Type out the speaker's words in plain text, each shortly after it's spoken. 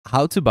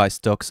How to buy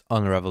stocks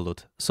on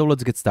Revolut. So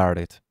let's get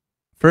started.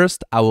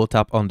 First, I will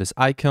tap on this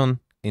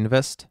icon,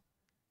 Invest.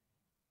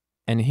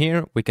 And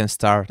here we can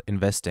start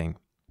investing.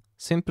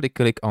 Simply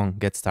click on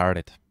Get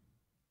Started.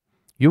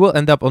 You will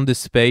end up on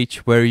this page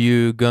where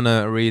you're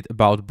gonna read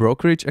about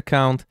brokerage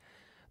account.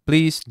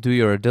 Please do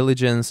your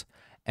diligence.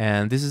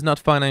 And this is not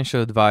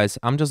financial advice.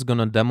 I'm just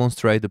gonna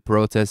demonstrate the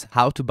process,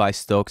 how to buy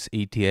stocks,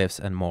 ETFs,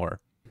 and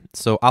more.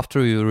 So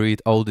after you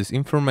read all this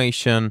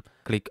information,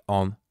 click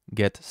on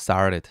Get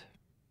Started.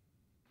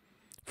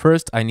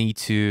 First, I need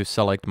to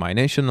select my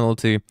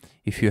nationality.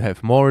 If you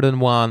have more than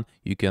one,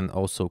 you can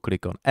also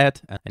click on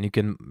Add, and you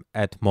can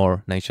add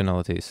more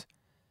nationalities.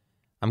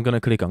 I'm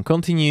gonna click on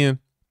Continue.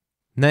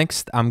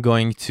 Next, I'm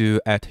going to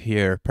add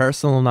here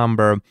personal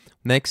number.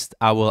 Next,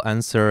 I will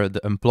answer the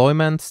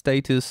employment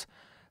status.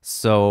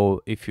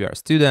 So if you are a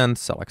student,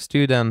 select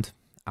student.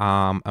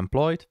 I'm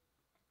employed.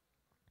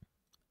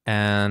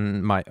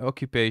 And my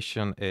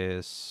occupation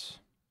is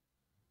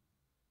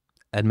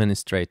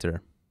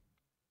administrator.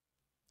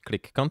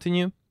 Click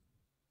Continue.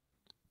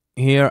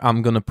 Here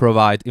I'm gonna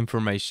provide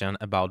information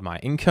about my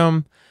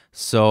income.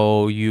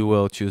 So you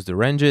will choose the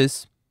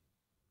ranges.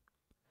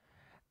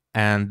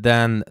 And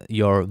then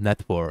your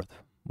net worth,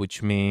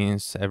 which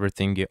means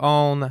everything you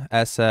own,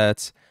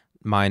 assets,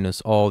 minus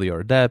all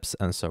your debts,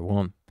 and so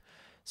on.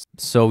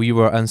 So you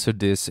will answer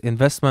this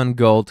investment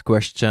gold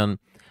question,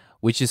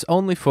 which is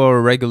only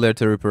for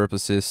regulatory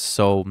purposes,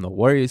 so no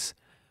worries.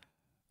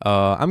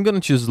 I'm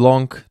gonna choose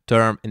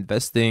long-term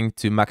investing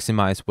to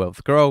maximize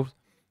wealth growth.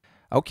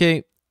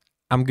 Okay,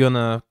 I'm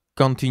gonna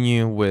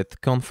continue with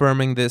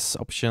confirming these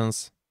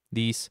options,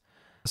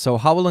 So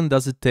how long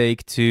does it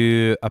take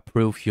to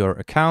approve your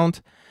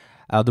account?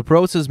 The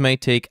process may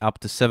take up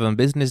to 7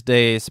 business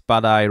days,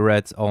 but I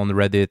read on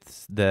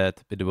Reddit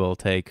that it will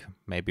take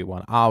maybe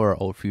 1 hour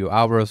or a few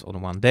hours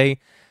on one day.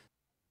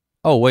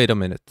 Oh, wait a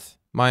minute.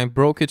 My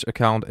brokerage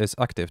account is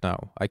active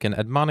now. I can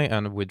add money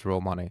and withdraw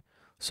money.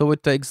 So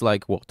it takes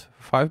like what,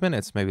 5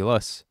 minutes, maybe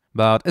less.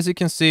 But as you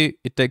can see,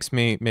 it takes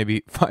me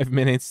maybe 5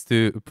 minutes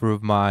to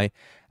approve my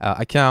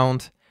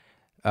account.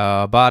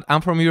 But I'm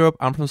from Europe,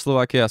 I'm from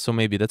Slovakia, so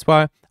maybe that's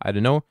why, I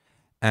don't know.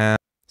 And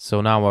so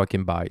now I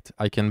can buy it.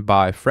 I can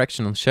buy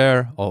fractional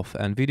share of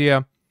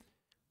Nvidia.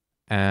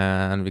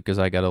 And because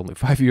I got only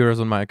 5 euros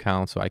on my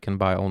account, so I can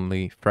buy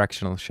only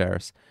fractional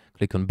shares.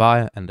 Click on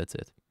buy and that's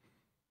it.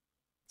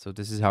 So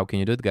this is how can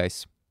you do it,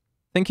 guys.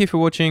 Thank you for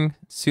watching,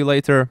 see you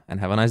later and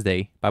have a nice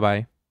day. Bye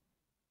bye.